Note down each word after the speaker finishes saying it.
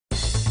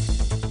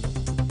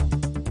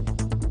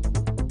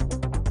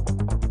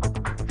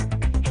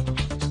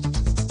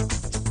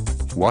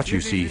What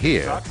you see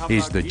here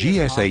is the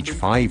GSH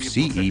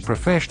 5CE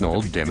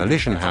Professional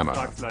Demolition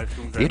Hammer.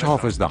 It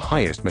offers the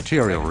highest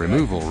material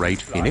removal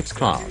rate in its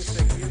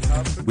class.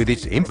 With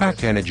its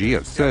impact energy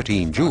of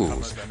 13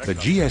 joules, the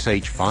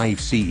GSH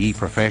 5CE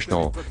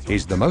Professional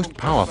is the most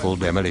powerful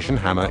demolition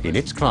hammer in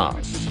its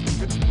class.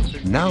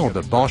 Now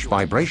the Bosch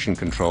vibration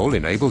control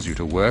enables you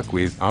to work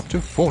with up to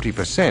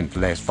 40%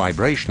 less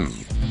vibration.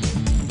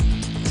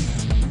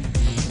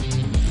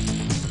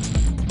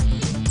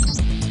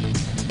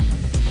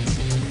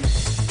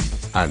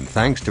 And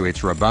thanks to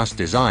its robust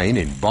design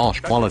in Bosch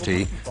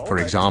quality, for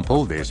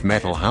example this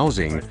metal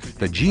housing,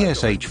 the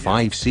GSH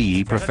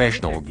 5CE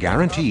Professional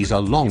guarantees a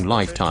long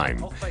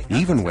lifetime,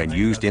 even when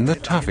used in the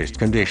toughest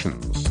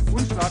conditions.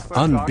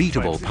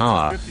 Unbeatable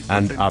power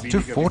and up to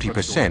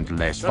 40%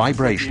 less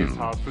vibration.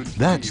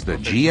 That's the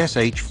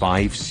GSH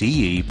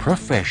 5CE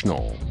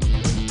Professional.